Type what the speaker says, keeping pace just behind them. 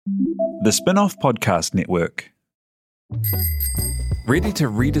the Spin-Off Podcast Network. Ready to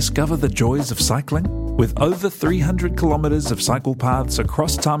rediscover the joys of cycling? With over 300 kilometres of cycle paths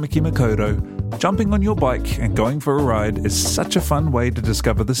across Tāmaki Makaurau, jumping on your bike and going for a ride is such a fun way to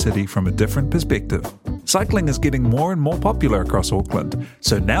discover the city from a different perspective. Cycling is getting more and more popular across Auckland,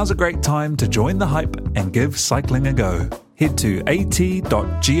 so now's a great time to join the hype and give cycling a go. Head to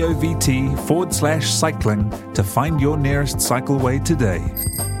at.govt/cycling to find your nearest cycleway today.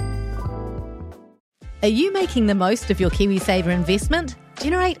 Are you making the most of your KiwiSaver investment?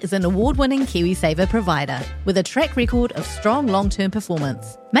 Generate is an award-winning KiwiSaver provider with a track record of strong long-term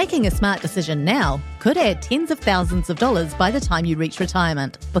performance. Making a smart decision now could add tens of thousands of dollars by the time you reach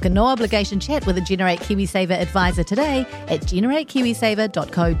retirement. Book a no-obligation chat with a Generate KiwiSaver advisor today at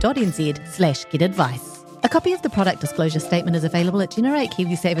generatekiwisaver.co.nz/get-advice. A copy of the product disclosure statement is available at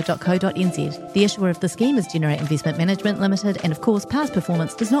generatekiwisaver.co.nz. The issuer of the scheme is Generate Investment Management Limited, and of course, past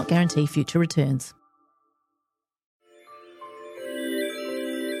performance does not guarantee future returns.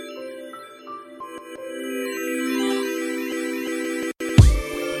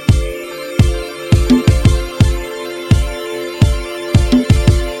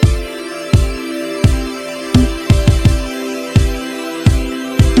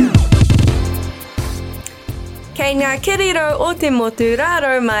 Kei ngā kiriro o te motu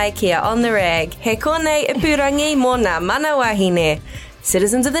raro mai kia On The Rag. He konei ipurangi mō ngā mana wahine.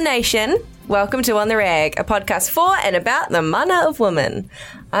 Citizens of the nation, welcome to On The Rag, a podcast for and about the mana of women.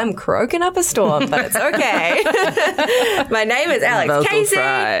 I'm croaking up a storm, but it's okay. My name is Alex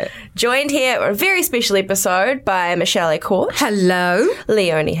Casey, joined here for a very special episode by Michelle Court. Hello.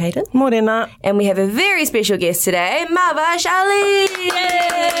 Leonie Hayden. Morena. And we have a very special guest today, Mahvash Ali.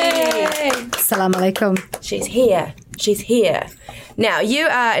 Yay! Assalamu alaikum. She's here. She's here. Now, you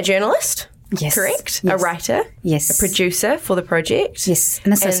are a journalist, Yes. correct? Yes. A writer? Yes. A producer for the project? Yes,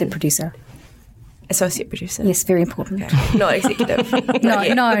 an associate producer. Associate producer? Yes, very important. Okay. Not executive. No.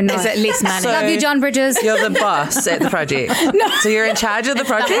 Is it less money? Love you, John Bridges. You're the boss at the project. So you're in charge of the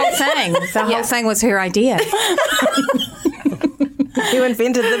project? The whole thing was her idea. You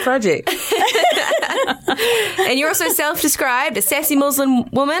invented the project. And you're also self-described a sassy Muslim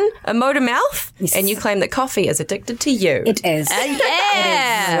woman, a motor mouth, Yes. and you claim that coffee is addicted to you. It is.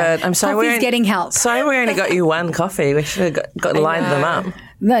 Yeah. Good. I'm sorry Coffee's getting help. Sorry we only got you one coffee. We should have got lined them up.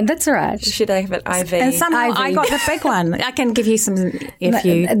 No, that's all right. Should I have an IV? And somehow I Ivy. got the big one. I can give you some if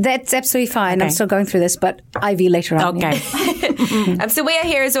you... That's absolutely fine. I'm Okay. still going through this, but Ivy later on. Okay. So we are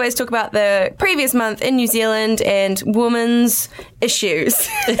here as always to talk about the previous month in New Zealand and women's issues.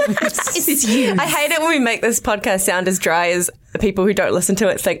 I hate it when we make this podcast sound as dry as people who don't listen to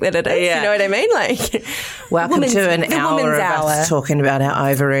it think that it is. Yeah. You know what I mean? Like, Welcome to an the hour woman's of hour. us talking about our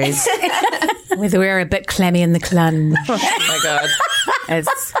ovaries. Whether we're a bit clammy in the clunge. Oh my God.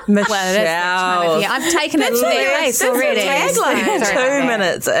 It's, Michelle. well, it is that time of year. I've taken it to their place that's already. the tagline. Sorry about 2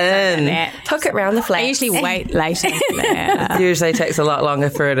 minutes in. that. took it round the flat. I usually wait later. Usually takes a lot longer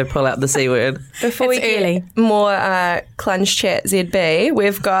for her to pull out the C word. Before we It's early. get more Clunge Chat ZB,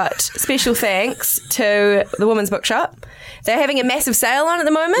 we've got special thanks to the Women's Bookshop. They're having a massive sale on at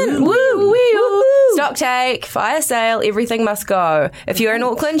the moment. Woo! Stock take, fire sale, everything must go. If you're in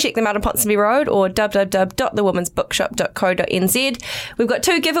Auckland, check them out on Ponsonby Road or www.thewomensbookshop.co.nz. We've got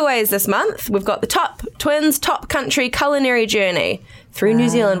 2 giveaways this month. We've got the Top Twins Top Country Culinary Journey through New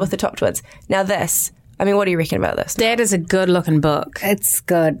Zealand with the Top Twins. Now this, I mean, what do you reckon about this? That is a good looking book. It's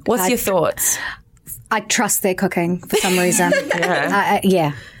good. What's your thoughts? I trust their cooking for some reason.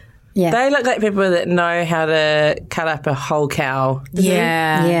 Yeah. They look like people that know how to cut up a whole cow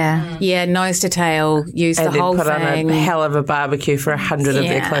Yeah. Yeah. Yeah, nose to tail, use and the then whole put thing. on a hell of a barbecue for 100 of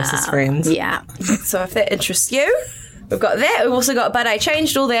their Yeah. closest friends. Yeah. So if that interests you, we've got that. We've also got But I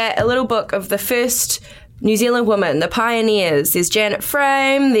Changed All That, a little book of the first New Zealand women, the pioneers. There's Janet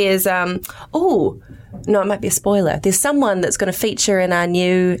Frame. There's, it might be a spoiler. There's someone that's going to feature in our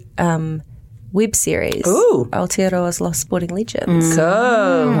new web series, Ooh. Aotearoa's Lost Sporting Legends, Cool.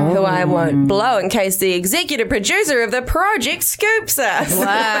 who I won't blow in case the executive producer of the project scoops us.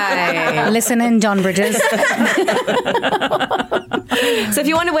 Wow. Listen in, John Bridges. So if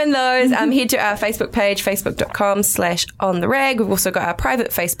you want to win those, head to our Facebook page, facebook.com/ontherag. We've also got our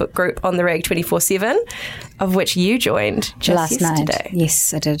private Facebook group, On The Rag 24/7, of which you joined just Last yesterday. night.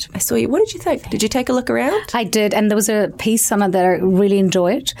 Yes, I did. I saw you. What did you think? Did you take a look around? I did, and there was a piece on it that I really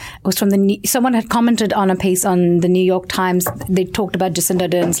enjoyed. It was from someone had commented on a piece on the New York Times. They talked about Jacinda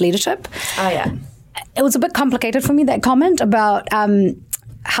Ardern's leadership. Oh, yeah. It was a bit complicated for me, that comment about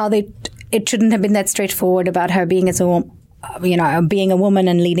how it shouldn't have been that straightforward about her being being a woman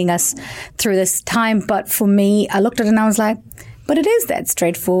and leading us through this time. But for me, I looked at it and I was like, But it is that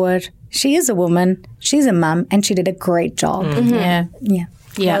straightforward. She is a woman, she's a mum, and she did a great job. Yeah. Yeah.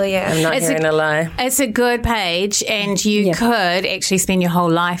 Yeah. Hell yeah. I'm not hearing a lie. It's a good page, and you could actually spend your whole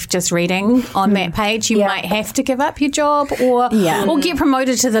life just reading on that page. You might have to give up your job or get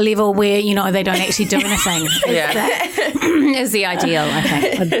promoted to the level where, you know, they don't actually do anything. Is the ideal, I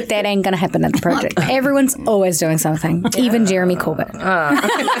think. But that ain't going to happen at the project. Everyone's always doing something, even Jeremy Corbett.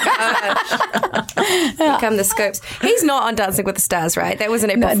 Become the Scoops. He's not on Dancing with the Stars, right? That was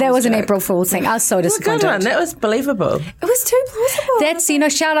an April Fool's That was an joke. April Fool's thing. I was so Good disappointed. one. That was believable. It was too plausible. That's, you know,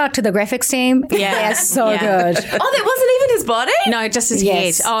 shout out to the graphics team. Yeah. They're so Yeah. good. Oh, that wasn't even his body? No, just his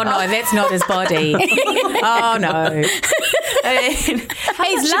Yes. head. Oh, no, that's not his body. Oh, no. I mean,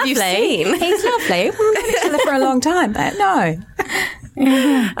 He's have you lovely. seen? He's lovely. We've known each other for a long time, but no.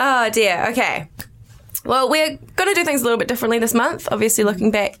 Oh, dear. Okay. Well, we're going to do things a little bit differently this month. Obviously, looking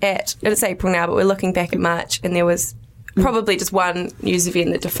back at, it's April now, but we're looking back at March, and there was probably just one news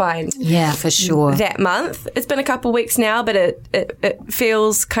event that defined Yeah, for sure. that month. It's been a couple of weeks now, but it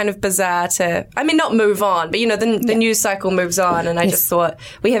feels kind of bizarre to, I mean, not move on, but, you know, the news cycle moves on, and I just thought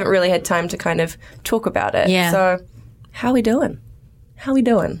we haven't really had time to kind of talk about it. Yeah. So, how are we doing? How are we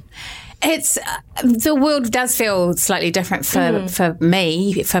doing? It's the world does feel slightly different for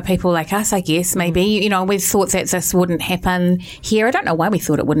me, for people like us, I guess. Maybe, you know, we thought that this wouldn't happen here. I don't know why we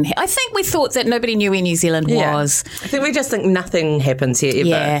thought it wouldn't happen. I think we thought that nobody knew where New Zealand was. I think we just think nothing happens here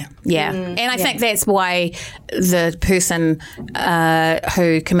ever. Yeah. And I think that's why the person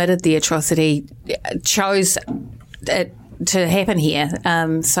who committed the atrocity chose it to happen here.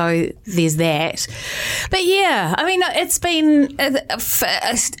 So there's that. But yeah, I mean, it's been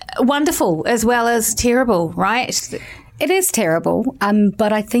wonderful as well as terrible, right? It is terrible,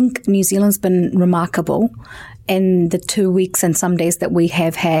 but I think New Zealand's been remarkable in the 2 weeks and some days that we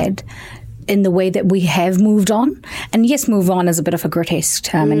have had in the way that we have moved on. And yes, move on is a bit of a grotesque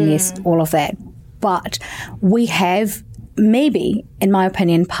term, and yes, all of that. But we have maybe, in my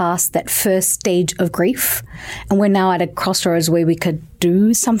opinion, past that first stage of grief, and we're now at a crossroads where we could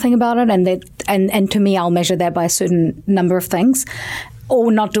do something about it. And to me, I'll measure that by a certain number of things, or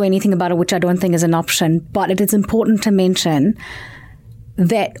not do anything about it, which I don't think is an option. But it is important to mention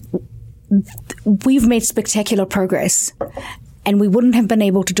that we've made spectacular progress. And we wouldn't have been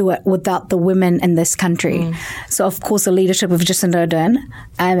able to do it without the women in this country. So, of course, the leadership of Jacinda Ardern.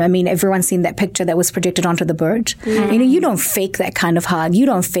 I mean, everyone's seen that picture that was projected onto the bridge. You know, you don't fake that kind of hug. You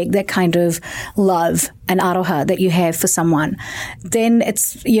don't fake that kind of love and aroha that you have for someone. Then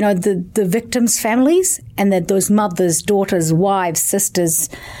it's, you know, the victims' families and those mothers, daughters, wives, sisters,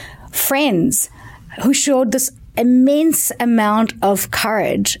 friends who showed this immense amount of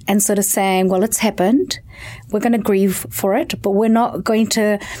courage and sort of saying, well, it's happened. We're going to grieve for it, but we're not going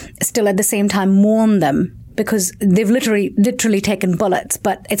to still at the same time mourn them because they've literally taken bullets,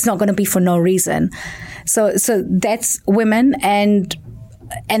 but it's not going to be for no reason. So that's women and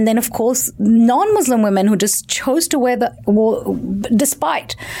then, of course, non-Muslim women who just chose to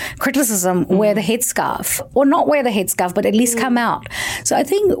despite criticism, wear the headscarf, or not wear the headscarf, but at least come out. So I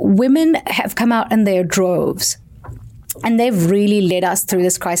think women have come out in their droves, and they've really led us through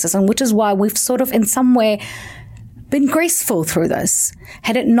this crisis, and which is why we've sort of, in some way, been graceful through this.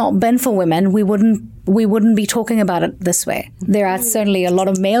 Had it not been for women, we wouldn't be talking about it this way. There are certainly a lot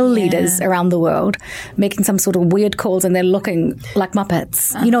of male leaders around the world making some sort of weird calls, and they're looking like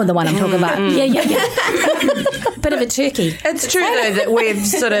Muppets. You know the one I'm talking about. Yeah. Bit of a turkey. It's true, though, that we've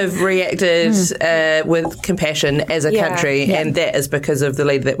sort of reacted with compassion as a country, and that is because of the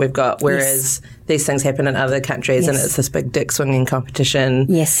lead that we've got, whereas these things happen in other countries, and it's this big dick-swinging competition.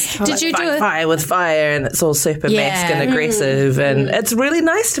 Yes. Did you do it? Fire with fire, and it's all super mask and aggressive, and it's really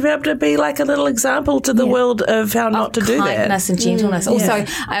nice to be able to be like a little example to the world of how not to do that. Kindness and gentleness. Also,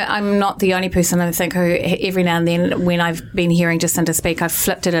 I'm not the only person, I think, who every now and then, when I've been hearing Jacinda speak, I've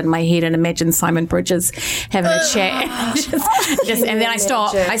flipped it in my head and imagined Simon Bridges having a chat. And then I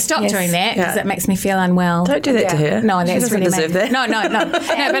stop doing that because it makes me feel unwell. Don't do that to her. No, She that's doesn't really deserve mad. that.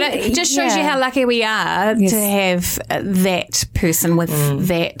 No, but it just shows you how lucky we are to have that person with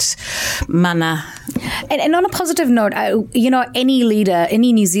that mana. And on a positive note, any leader,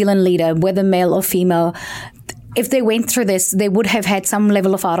 any New Zealand leader, whether male or female, if they went through this, they would have had some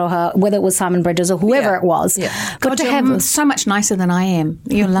level of aroha, whether it was Simon Bridges or whoever it was. Yeah. But God, to you're have so much nicer than I am.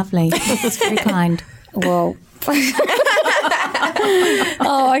 You're lovely. It's very kind. well.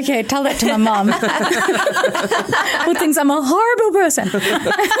 Oh, okay. Tell that to my mom. Who thinks I'm a horrible person for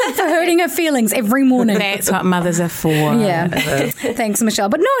hurting her feelings every morning. That's what mothers are for. Yeah. Thanks, Michelle.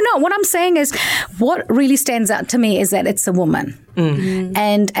 But no, what I'm saying is what really stands out to me is that it's a woman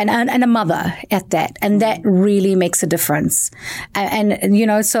and a mother at that. And that really makes a difference. And you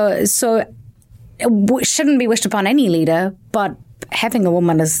know, so it shouldn't be wished upon any leader, but having a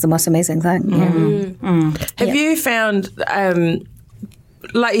woman is the most amazing thing. Have you found,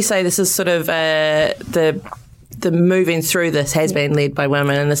 like you say, this is sort of the moving through this has been led by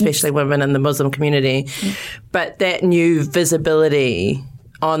women, and especially women in the Muslim community, but that new visibility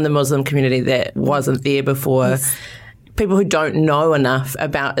on the Muslim community that wasn't there before. People who don't know enough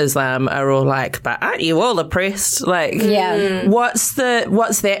about Islam are all like, but aren't you all oppressed? Like, what's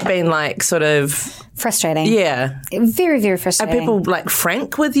that been like, sort of? Frustrating. Yeah. Very, very frustrating. Are people like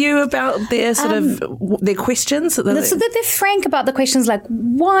frank with you about their sort of their questions? So that they're frank about the questions like,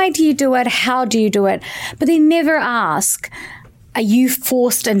 why do you do it? How do you do it? But they never ask, are you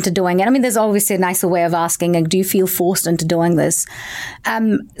forced into doing it? I mean, there's obviously a nicer way of asking, like, do you feel forced into doing this?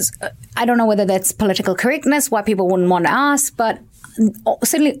 I don't know whether that's political correctness, why people wouldn't want to ask, but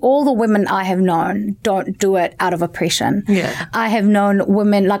certainly all the women I have known don't do it out of oppression. Yeah. I have known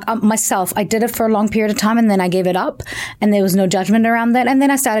women, like myself, I did it for a long period of time and then I gave it up and there was no judgment around that. And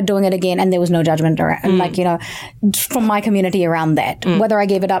then I started doing it again and there was no judgment around, like, you know, from my community around that, whether I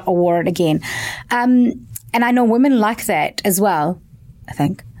gave it up or wore it again. And I know women like that as well, I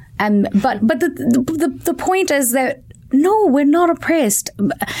think. But the point is that, no, we're not oppressed.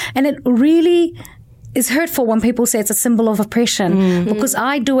 And it really is hurtful when people say it's a symbol of oppression because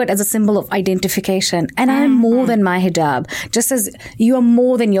I do it as a symbol of identification, and I'm more than my hijab, just as you are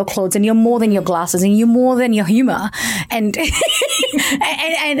more than your clothes and you're more than your glasses and you're more than your humor and and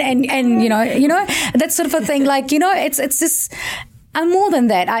you know that sort of a thing, like, you know, it's just, I'm more than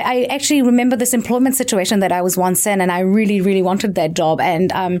that. I actually remember this employment situation that I was once in, and I really, really wanted that job.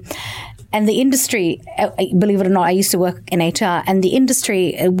 And the industry, believe it or not, I used to work in HR, and the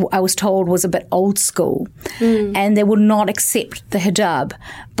industry, I was told, was a bit old school, and they would not accept the hijab.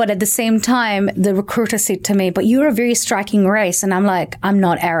 But at the same time, the recruiter said to me, but you're a very striking race. And I'm like, I'm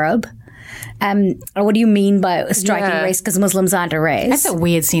not Arab. What do you mean by a striking race? Because Muslims aren't a race. That's a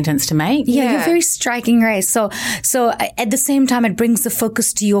weird sentence to make. Yeah, you're a very striking race. So at the same time, it brings the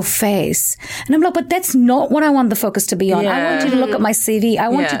focus to your face. And I'm like, but that's not what I want the focus to be on. I want you to look at my CV. I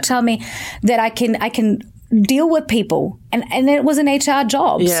want you to tell me that I can deal with people. And it was an HR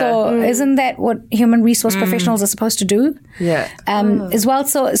job. Yeah. So isn't that what human resource professionals are supposed to do? Yeah. As well.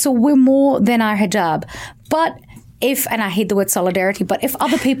 So we're more than our hijab. But and I hate the word solidarity, but if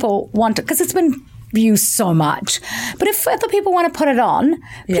other people want to, because it's been used so much, but if other people want to put it on,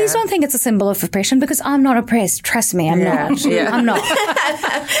 please don't think it's a symbol of oppression, because I'm not oppressed. Trust me, I'm not. Yeah. I'm not.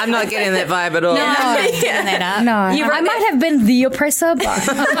 I'm not getting that vibe at all. No, I might have been the oppressor, but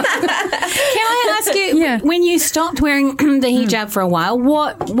can I ask you, when you stopped wearing the hijab for a while,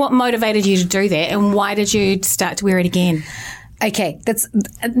 what motivated you to do that, and why did you start to wear it again? Okay,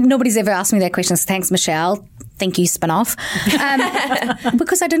 nobody's ever asked me that question. So thanks, Michelle. Thank you, Spinoff.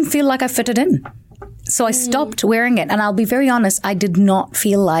 Because I didn't feel like I fitted in. So I stopped wearing it. And I'll be very honest, I did not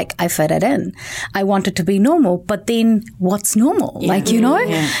feel like I fitted in. I wanted to be normal. But then what's normal? Yeah. Like, you know?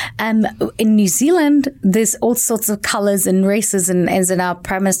 Yeah. In New Zealand, there's all sorts of colours and races. And as our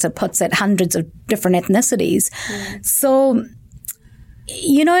Prime Minister puts it, hundreds of different ethnicities. Mm. So,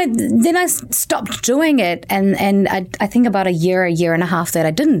 you know, then I stopped doing it, and I think about a year and a half that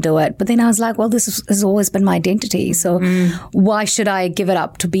I didn't do it. But then I was like, well, this has always been my identity. So why should I give it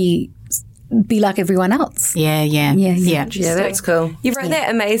up to be like everyone else? Yeah. That's cool. You wrote that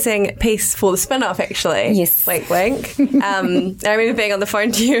amazing piece for the Spinoff, actually. Yes. Wink, wink. I remember being on the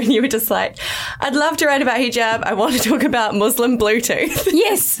phone to you and you were just like, I'd love to write about hijab. I want to talk about Muslim Bluetooth.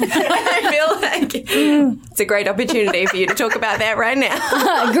 Yes. I feel like it's a great opportunity for you to talk about that right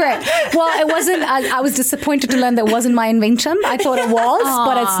now. Great. Well, it wasn't, I was disappointed to learn that wasn't my invention. I thought it was,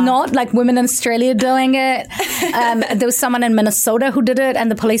 but it's not. Like women in Australia doing it. There was someone in Minnesota who did it,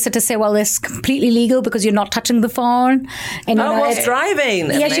 and the police had to say, well, this completely legal because you're not touching the phone. And was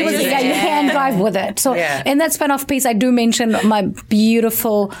driving. Yeah, she was. Yeah, you can drive with it. So in that Spinoff piece, I do mention my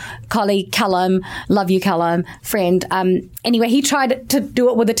beautiful colleague Callum, love you Callum, friend. Anyway, he tried to do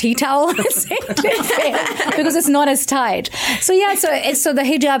it with a tea towel because it's not as tight. So so the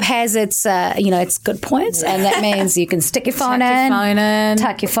hijab has its its good points, and that means you can stick your phone in,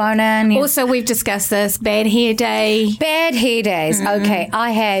 tuck your phone in. Also, we've discussed this bad hair day. Bad hair days. Okay, I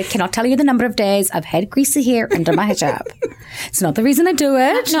had. Can I tell you the number of days I've had greasy hair under my hijab. It's not the reason I do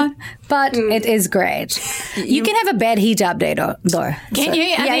it, but it is great. You can have a bad hijab day, though. Can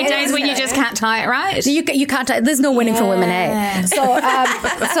you? Are there days when you just can't tie it right? You can't tie it. There's no winning for women, eh? So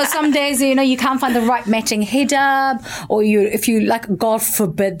some days, you can't find the right matching hijab, or if you, like, God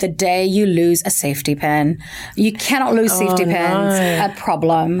forbid, the day you lose a safety pin. You cannot lose safety pins. A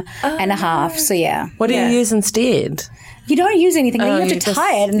problem and a half. So, yeah. What do you use instead? You don't use anything. You have to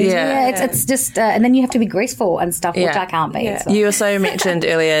tie it. And it's just, and then you have to be graceful and stuff, which I can't be. So. You also mentioned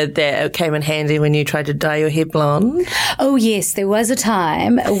earlier that it came in handy when you tried to dye your hair blonde. Oh, yes. There was a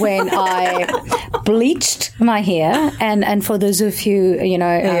time when I bleached my hair. And for those of you,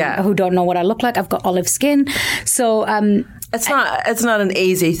 who don't know what I look like, I've got olive skin. So, it's not an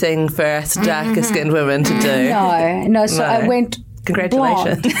easy thing for us darker skinned women to do. No. So I went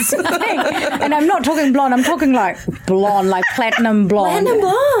Congratulations. And I'm not talking blonde, I'm talking like blonde, like platinum blonde. Platinum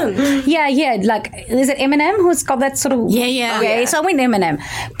blonde? Yeah. Like, is it Eminem who's got that sort of... Yeah. So I went Eminem.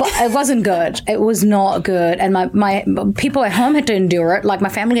 But it wasn't good. It was not good. And my people at home had to endure it. Like, my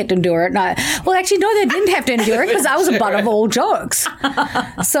family had to endure it. Well, actually, no, they didn't have to endure it because I was a butt of all jokes.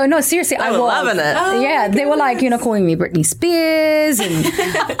 So, no, seriously, I was loving it. Yeah, they were like, calling me Britney Spears. And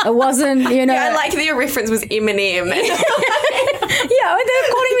it wasn't, Yeah, I like that your reference was Eminem. Yeah, they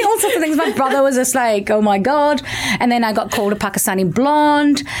were calling me all sorts of things. My brother was just like, oh my God. And then I got called a Pakistani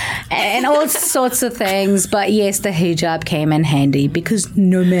blonde and all sorts of things. But yes, the hijab came in handy because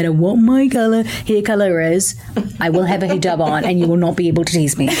no matter what my hair color is, I will have a hijab on and you will not be able to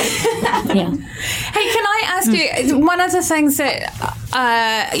tease me. Yeah. Hey, can I ask you, one of the things that,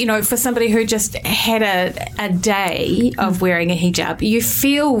 for somebody who just had a day of wearing a hijab, you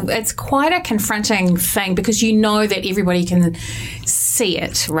feel it's quite a confronting thing because you know that everybody can see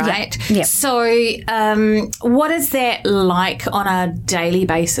it, right? Yeah. So what is that like on a daily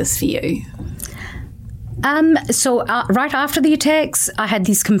basis for you? So right after the attacks, I had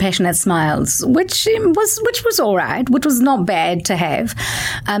these compassionate smiles, which was all right, which was not bad to have,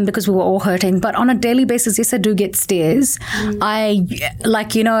 because we were all hurting. But on a daily basis, yes, I do get stares.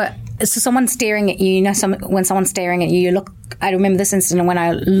 So someone's staring at you. When someone's staring at you, you look. I remember this incident when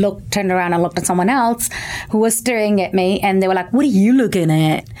I turned around and looked at someone else who was staring at me, and they were like, "What are you looking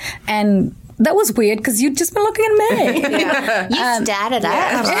at?" And that was weird because you'd just been looking at me. You started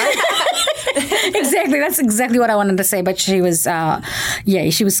out. Exactly. That's exactly what I wanted to say. But she was,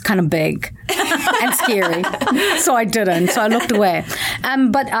 she was kind of big and scary. So I didn't. So I looked away.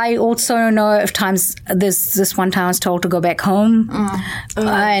 But I also know of times, this one time I was told to go back home.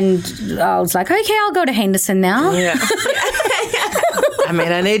 And I was like, okay, I'll go to Henderson now. Yeah.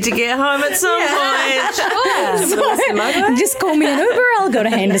 I need to get home at some point. So, just call me an Uber. I'll go to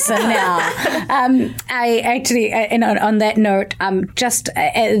Henderson now. I actually, on that note,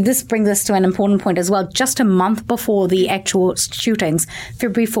 this brings us to an important point as well. Just a month before the actual shootings,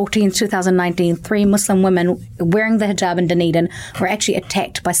 February 14th, 2019, 3 Muslim women wearing the hijab in Dunedin were actually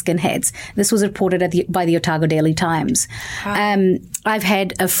attacked by skinheads. This was reported by the Otago Daily Times. I've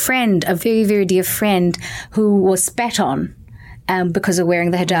had a friend, a very, very dear friend, who was spat on because of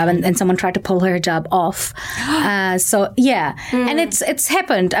wearing the hijab, and someone tried to pull her hijab off. And it's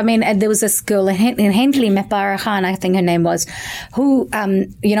happened. There was this girl in Henley, Mepara Khan, I think her name was, who, her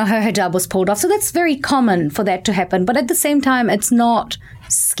hijab was pulled off. So that's very common for that to happen. But at the same time, it's not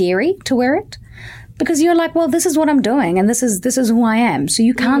scary to wear it. Because you're like, well, this is what I'm doing and this is who I am. So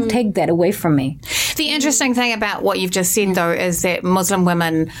you can't take that away from me. The interesting thing about what you've just said, though, is that Muslim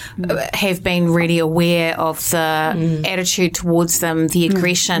women have been really aware of the attitude towards them, the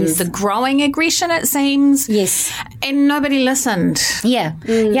aggression, the growing aggression, it seems. Yes. And nobody listened. Yeah.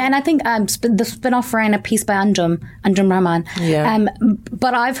 Yeah, and I think the spin-off ran a piece by Anjum Rahman. Yeah.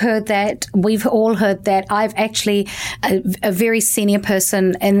 But I've heard that, we've all heard that. I've actually, a very senior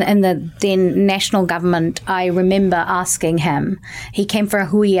person in the then national government, I remember asking him, he came for a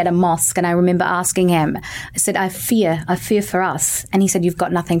hui at a mosque, and I remember asking him, I said, I fear for us. And he said, you've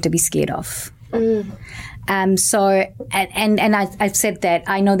got nothing to be scared of. I've said that.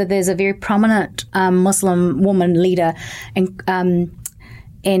 I know that there's a very prominent Muslim woman leader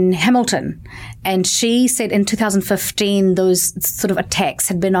in Hamilton, and she said in 2015 those sort of attacks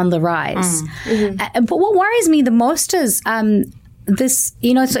had been on the rise. But what worries me the most is this,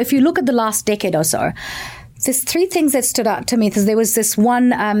 so if you look at the last decade or so, there's 3 things that stood out to me. Because there was this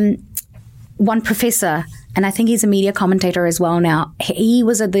one professor, and I think he's a media commentator as well now. He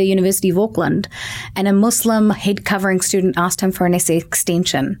was at the University of Auckland, and a Muslim head covering student asked him for an essay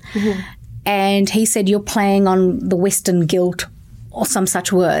extension. And he said, you're playing on the Western guilt or some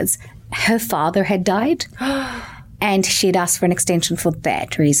such words. Her father had died. and she'd asked for an extension for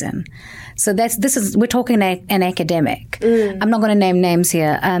that reason. So we're talking an academic. I'm not going to name names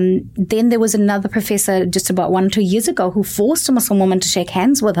here. Then there was another professor just about 1 or 2 years ago who forced a Muslim woman to shake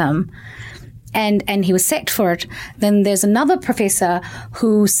hands with him. And he was sacked for it. Then there's another professor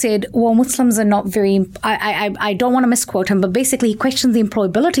who said, well, Muslims are not very, I don't want to misquote him, but basically he questioned the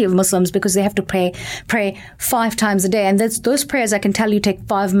employability of Muslims because they have to pray 5 times a day. And those prayers, I can tell you, take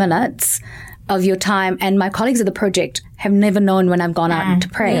 5 minutes of your time. And my colleagues at the project have never known when I've gone out to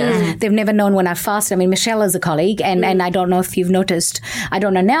pray. They've never known when I've fasted. I mean, Michelle is a colleague, and I don't know if you've noticed, I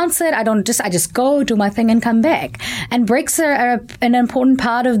don't announce it. I just go, do my thing and come back. And breaks are an important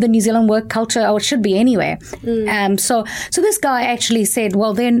part of the New Zealand work culture, or it should be anyway. So this guy actually said,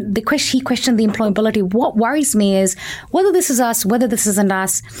 well, then he questioned the employability. What worries me is whether this is us, whether this isn't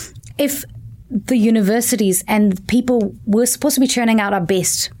us, if the universities and people were supposed to be churning out our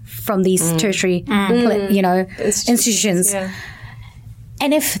best from these tertiary, institutions. Yeah.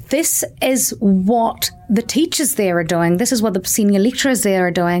 And if this is what the teachers there are doing, this is what the senior lecturers there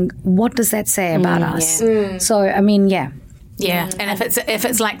are doing, what does that say about us? Yeah. So, I mean, yeah. Yeah, and if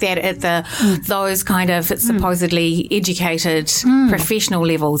it's like that at those kind of supposedly educated professional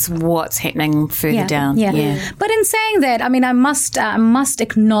levels, what's happening further down? Yeah. But in saying that, I mean, I must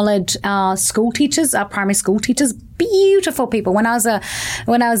acknowledge our school teachers, our primary school teachers, beautiful people. When I was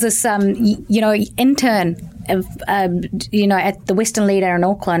this intern. At the Western Leader in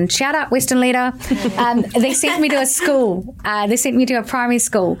Auckland. Shout out Western Leader. They sent me to a school. They sent me to a primary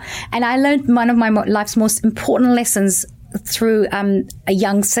school, and I learned one of my life's most important lessons through a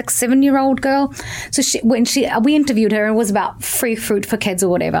young 6-7-year-old girl. So we interviewed her, and it was about free fruit for kids or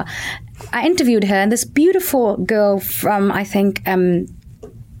whatever. I interviewed her, and this beautiful girl from, I think,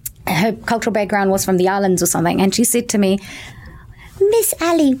 her cultural background was from the islands or something, and she said to me, Miss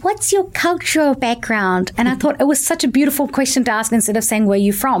Ali, what's your cultural background? And I thought it was such a beautiful question to ask instead of saying where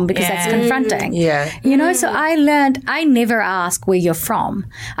you from, because that's confronting. So I learned I never ask where you're from.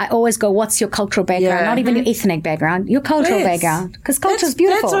 I always go, what's your cultural background? Not even your ethnic background, your cultural background. Because culture is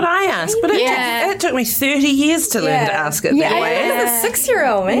beautiful. That's what I asked. But it took me 30 years to learn to ask it that way. As a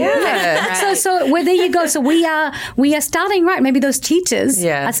 6-year-old, man. Yeah. So well, there you go. So we are starting right. Maybe those teachers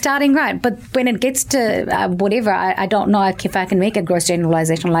are starting right. But when it gets to whatever, I don't know if I can make a gross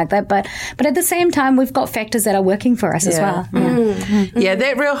generalization like that, but at the same time we've got factors that are working for us as well.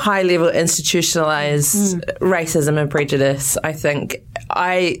 That real high level institutionalized racism and prejudice, I think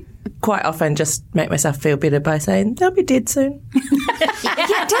I quite often just make myself feel better by saying they'll be dead soon.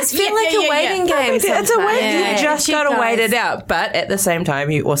 It does feel like a waiting game. It's a waiting. You just got to wait it out. But at the same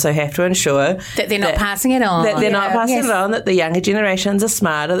time, you also have to ensure that they're not passing it on. That they're not passing it on. That the younger generations are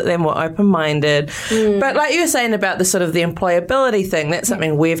smarter. That they're more open-minded. But like you were saying about the sort of the employability thing, that's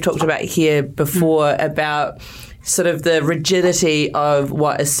something we've talked about here before about sort of the rigidity of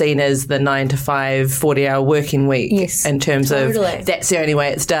what is seen as the 9 to 5 40-hour working week in terms of that's the only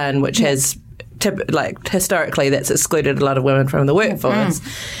way it's done, which has historically that's excluded a lot of women from the workforce.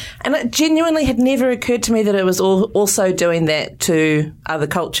 And it genuinely had never occurred to me that it was also doing that to other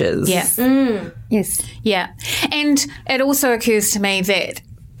cultures. Yes. Yeah. And it also occurs to me that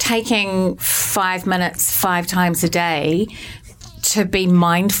taking 5 minutes 5 times a day to be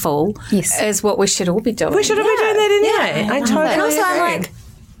mindful is what we should all be doing. We should all be doing that anyway. I totally agree. And also I'm like,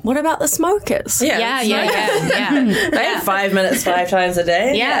 what about the smokers? They have 5 minutes 5 times a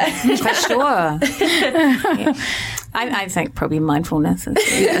day. Yeah, for sure. I think probably mindfulness is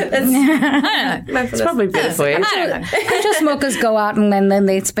I don't know. It's probably better for you. I don't know. Culture smokers go out and then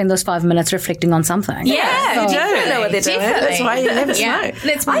they spend those 5 minutes reflecting on something. Yeah, you do. I know what they're doing. That's why you never smoke.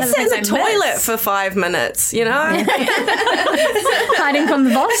 I sit in the toilet for 5 minutes, you know? Hiding from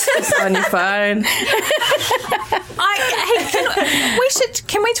the boss. Just on your phone.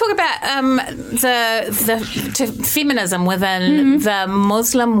 Can we talk about the feminism within the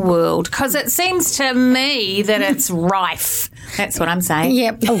Muslim world? Because it seems to me that it's rife. That's what I'm saying.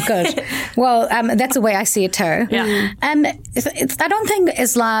 Yep. Oh, good. Well, that's the way I see it too. Yeah. I don't think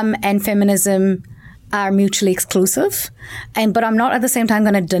Islam and feminism are mutually exclusive, but I'm not at the same time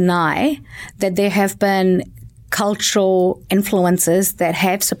going to deny that there have been cultural influences that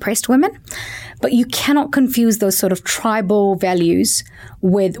have suppressed women. But you cannot confuse those sort of tribal values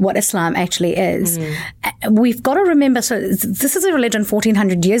with what Islam actually is. We've got to remember, so this is a religion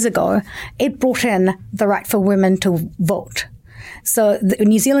 1400 years ago. It brought in the right for women to vote. So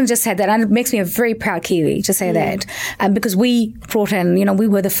New Zealand just had that, and it makes me a very proud Kiwi to say that, because we brought in, we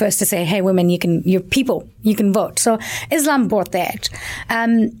were the first to say, hey, women, you're people, you can vote. So Islam brought that.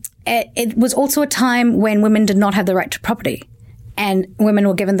 It was also a time when women did not have the right to property. and women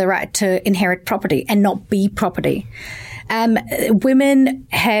were given the right to inherit property and not be property. Women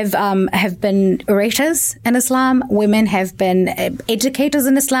have been orators in Islam. Women have been educators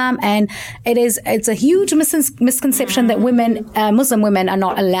in Islam, and it's a huge misconception that Muslim women are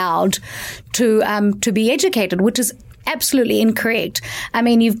not allowed to be educated, which is absolutely incorrect. I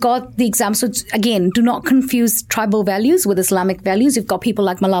mean, you've got the example. So again, do not confuse tribal values with Islamic values. You've got people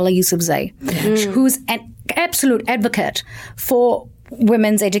like Malala Yousafzai, who's an absolute advocate for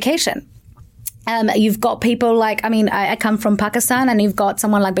women's education. You've got people like, I come from Pakistan, and you've got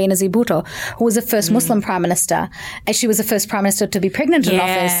someone like Benazir Bhutto, who was the first Muslim prime minister. And she was the first prime minister to be pregnant in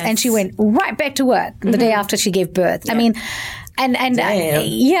office, and she went right back to work the day after she gave birth. Yeah. I mean,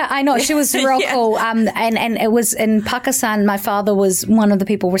 I know, she was real cool. And it was in Pakistan. My father was one of the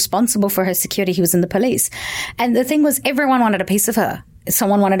people responsible for her security. He was in the police. And the thing was, everyone wanted a piece of her.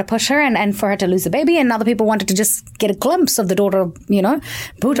 Someone wanted to push her and for her to lose the baby, and other people wanted to just get a glimpse of the daughter of,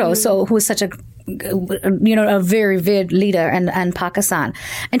 Bhutto, so who was such a very revered leader in Pakistan.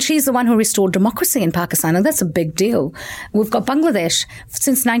 And she's the one who restored democracy in Pakistan, and that's a big deal. We've got Bangladesh.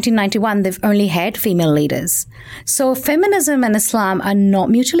 Since 1991, they've only had female leaders. So feminism and Islam are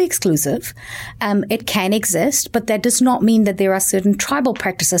not mutually exclusive. It can exist, but that does not mean that there are certain tribal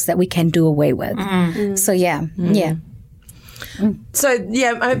practices that we can do away with. So, yeah. So,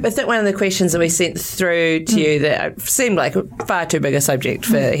 I think one of the questions that we sent through to you that seemed like a far too big a subject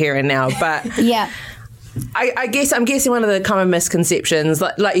for here and now, but I guess I'm guessing one of the common misconceptions,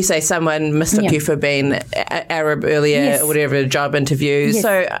 like you say, someone mistook you for being Arab earlier or whatever, job interview. Yes.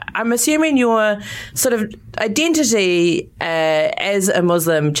 So I'm assuming your sort of identity as a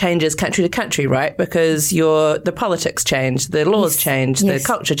Muslim changes country to country, right? Because the politics change, the laws change, the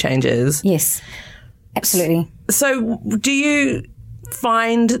culture changes. Yes. Absolutely. So do you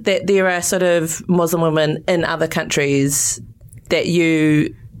find that there are sort of Muslim women in other countries that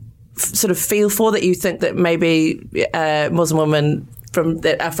you sort of feel for, that you think that maybe Muslim women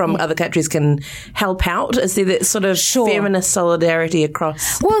from other countries can help out? Is there that sort of feminist solidarity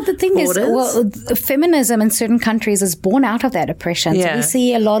across the thing borders? Feminism in certain countries is born out of that oppression. So we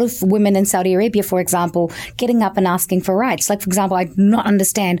see a lot of women in Saudi Arabia, for example, getting up and asking for rights. Like, for example, I do not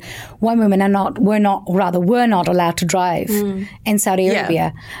understand why women were not allowed to drive in Saudi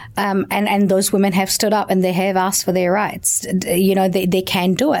Arabia. And those women have stood up and they have asked for their rights. They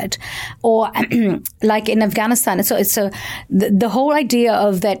can do it. Or like in Afghanistan, so the whole idea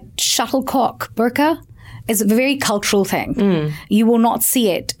of that shuttlecock burqa is a very cultural thing. You will not see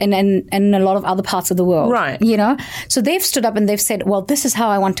it in a lot of other parts of the world. Right. So they've stood up and they've said, well, this is how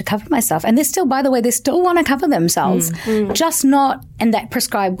I want to cover myself. And they still, by the way, they still want to cover themselves, just not in that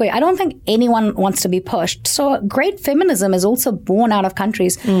prescribed way. I don't think anyone wants to be pushed. So great feminism is also born out of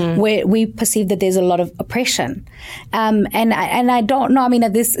countries where we perceive that there's a lot of oppression. And I don't know,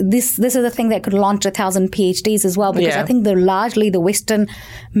 this is a thing that could launch 1,000 PhDs as well, because I think largely the Western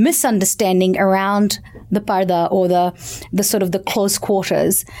misunderstanding around the parda, or the sort of the close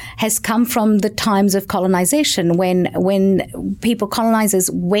quarters, has come from the times of colonization, when colonizers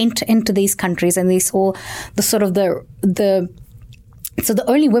went into these countries and they saw so the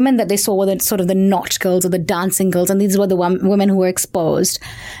only women that they saw were the nautch girls or the dancing girls, and these were the women who were exposed,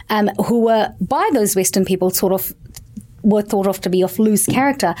 who were by those Western people were thought of to be of loose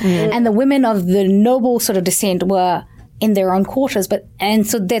character, and the women of the noble sort of descent were in their own quarters, and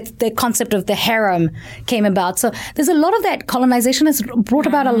so that the concept of the harem came about. So there's a lot of that. Colonization has brought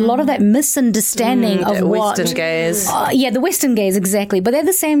about a lot of that misunderstanding of what Western gaze. The Western gaze, exactly. But at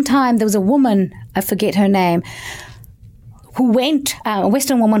the same time, there was a woman, I forget her name, who went, a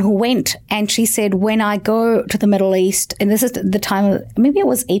Western woman who went, and she said, when I go to the Middle East, and this is the time of, maybe it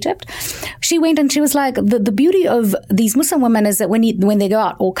was Egypt, she went and she was like, the beauty of these Muslim women is that when they go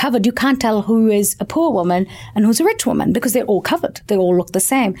out all covered, you can't tell who is a poor woman and who's a rich woman, because they're all covered. They all look the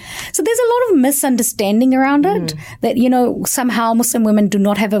same. So there's a lot of misunderstanding around it, that, somehow Muslim women do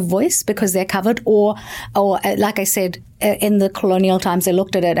not have a voice because they're covered, or like I said, in the colonial times, they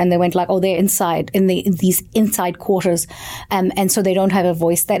looked at it and they went like, oh, they're inside, in these inside quarters. And so they don't have a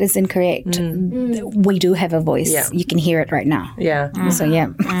voice. That is incorrect. We do have a voice. Yeah. You can hear it right now. Yeah. So,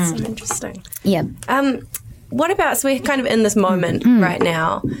 yeah. So interesting. Yeah. What about, so we're kind of in this moment right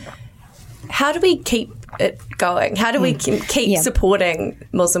now. How do we keep it going? How do we keep supporting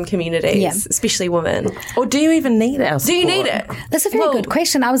Muslim communities, especially women? Or do you even need our support? Do you need it? That's a very good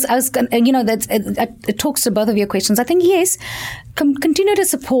question. I was it talks to both of your questions. I think, yes, continue to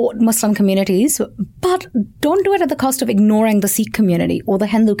support Muslim communities, but don't do it at the cost of ignoring the Sikh community or the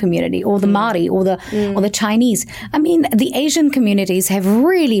Hindu community or the Māori or the Chinese. I mean, the Asian communities have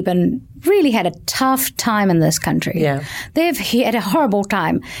really been really had a tough time in this country. Yeah. They've had a horrible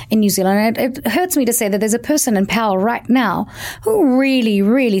time in New Zealand. It hurts me to say that there's a person in power right now who really,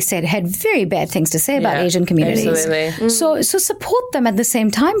 really had very bad things to say about Asian communities. Absolutely. So support them at the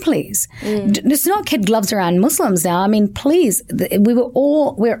same time, please. Let's not kid gloves around Muslims now. I mean, please, we're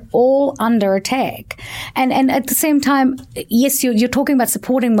all under attack. And at the same time, yes, you're talking about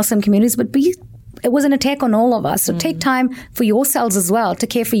supporting Muslim communities, but it was an attack on all of us. So take time for yourselves as well, to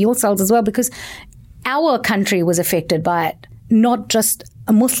care for yourselves as well, because our country was affected by it, not just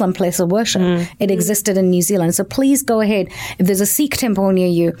a Muslim place of worship. It existed in New Zealand. So please go ahead. If there's a Sikh temple near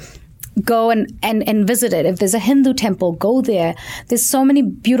you, go and visit it. If there's a Hindu temple, go there. There's so many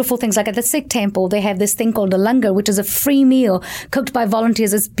beautiful things. Like at the Sikh temple, they have this thing called a langar, which is a free meal cooked by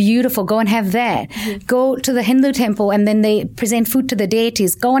volunteers. It's beautiful. Go and have that. Go to the Hindu temple and then they present food to the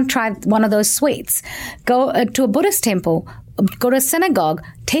deities. Go and try one of those sweets. Go to a Buddhist temple. Go to a synagogue.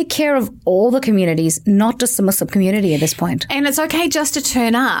 Take care of all the communities, not just the Muslim community at this point. And it's okay just to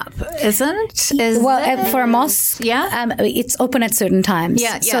turn up, isn't it? For a mosque, it's open at certain times.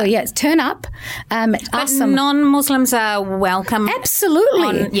 So, turn up. But non-Muslims are welcome.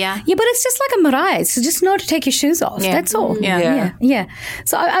 Absolutely. But it's just like a marae. So just know to take your shoes off. That's all. Yeah.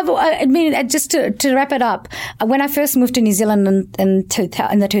 So, I mean, just to wrap it up, when I first moved to New Zealand in the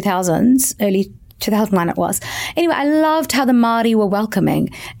 2000s, early 2009 it was. Anyway, I loved how the Māori were welcoming.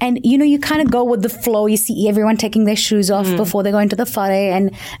 And, you kind of go with the flow. You see everyone taking their shoes off before they go into the whare,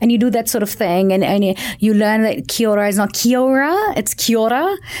 and you do that sort of thing. And you learn that kia ora is not kia ora, it's kia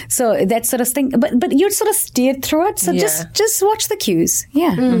ora. So that sort of thing. But you're sort of steered through it. So just watch the cues.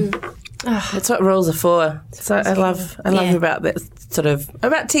 Yeah. That's what rules are for. So I love about that sort of,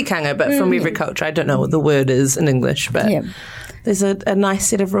 about tikanga, but from every culture. I don't know what the word is in English, but... Yeah. There's a nice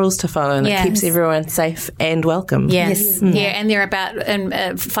set of rules to follow, and it keeps everyone safe and welcome. Yes. Yeah, and they're about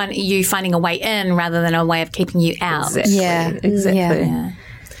you finding a way in rather than a way of keeping you out. Exactly. Yeah.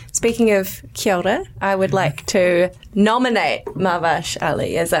 Speaking of kia ora, I would like to nominate Mahvash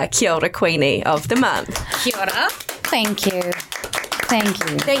Ali as our Kia ora Queenie of the month. Kia ora. Thank you.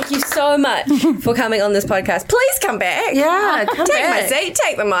 Thank you so much for coming on this podcast. Please come back. Yeah, take my seat,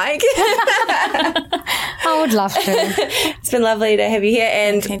 take the mic. I would love to. It's been lovely to have you here,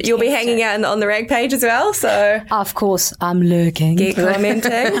 and you'll be hanging out on the Rag page as well. So of course, I'm lurking. Get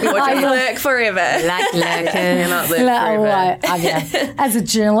commenting. Or just lurk forever. Like lurking. Not lurk forever. As a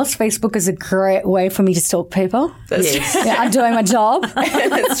journalist, Facebook is a great way for me to stalk people. I'm doing my job.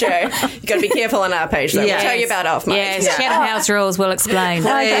 That's true. You've got to be careful on our page, though. We'll tell you about off mic. Yes, Chatham House rules will explain.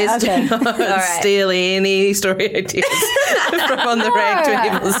 Please do not steal any story ideas from On the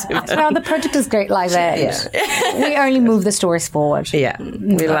Rag 24/7. Well, the project is great like that. We only move the stories forward. Yeah,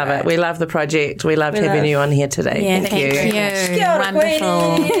 we love it. We love the project. We loved having you on here today. Yeah, thank you.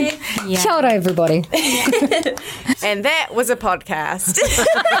 Wonderful. Kia ora, everybody. And that was a podcast.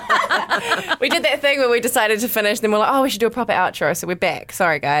 We did that thing where we decided to finish, then we're like, we should do a proper outro, so we're back.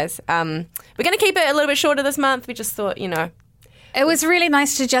 Sorry, guys. We're going to keep it a little bit shorter this month. We just thought, It was really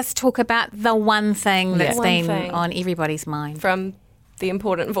nice to just talk about the one thing that's been on everybody's mind. From the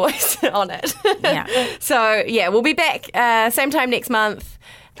important voice on it. So, we'll be back same time next month.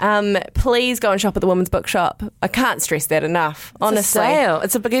 Please go and shop at the Women's Bookshop. I can't stress that enough, honestly.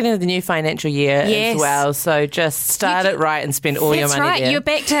 It's the beginning of the new financial year as well, so just start it right and spend all your money right. there. You're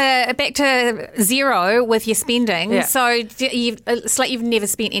back to zero with your spending, so it's like you've never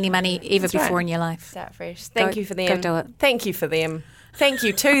spent any money ever before in your life. Start fresh. Thank you for them. Go do it. Thank you for them. Thank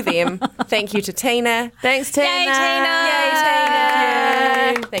you to them. Thank you to Tina. Thanks, Tina. Yay, Tina.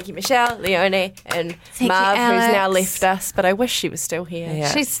 Yay, Tina. Thank you, Michelle, Leonie, and Marv, who's now left us, but I wish she was still here.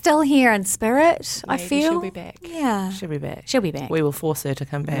 Yeah. She's still here in spirit, I feel. She'll be back. Yeah. She'll be back. We will force her to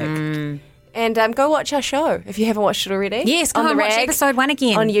come back. And go watch our show if you haven't watched it already. Yes, go and watch episode 1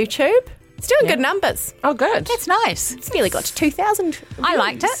 again. On YouTube. It's doing good numbers. Oh, good. That's nice. It's nearly got to 2,000 views. I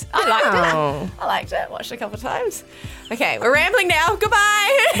liked it. I liked it. Watched it a couple of times. Okay, we're rambling now.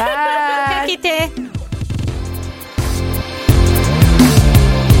 Goodbye. Bye. Get there.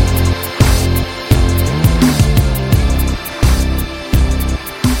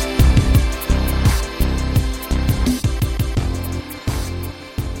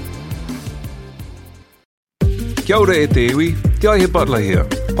 Kia ora e te iwi, Te Aihe Butler here,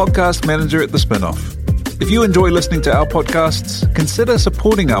 podcast manager at The Spinoff. If you enjoy listening to our podcasts, consider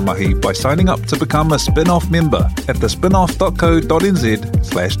supporting our mahi by signing up to become a Spinoff member at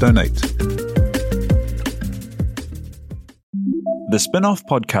thespinoff.co.nz/donate. The Spinoff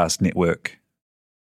Podcast Network.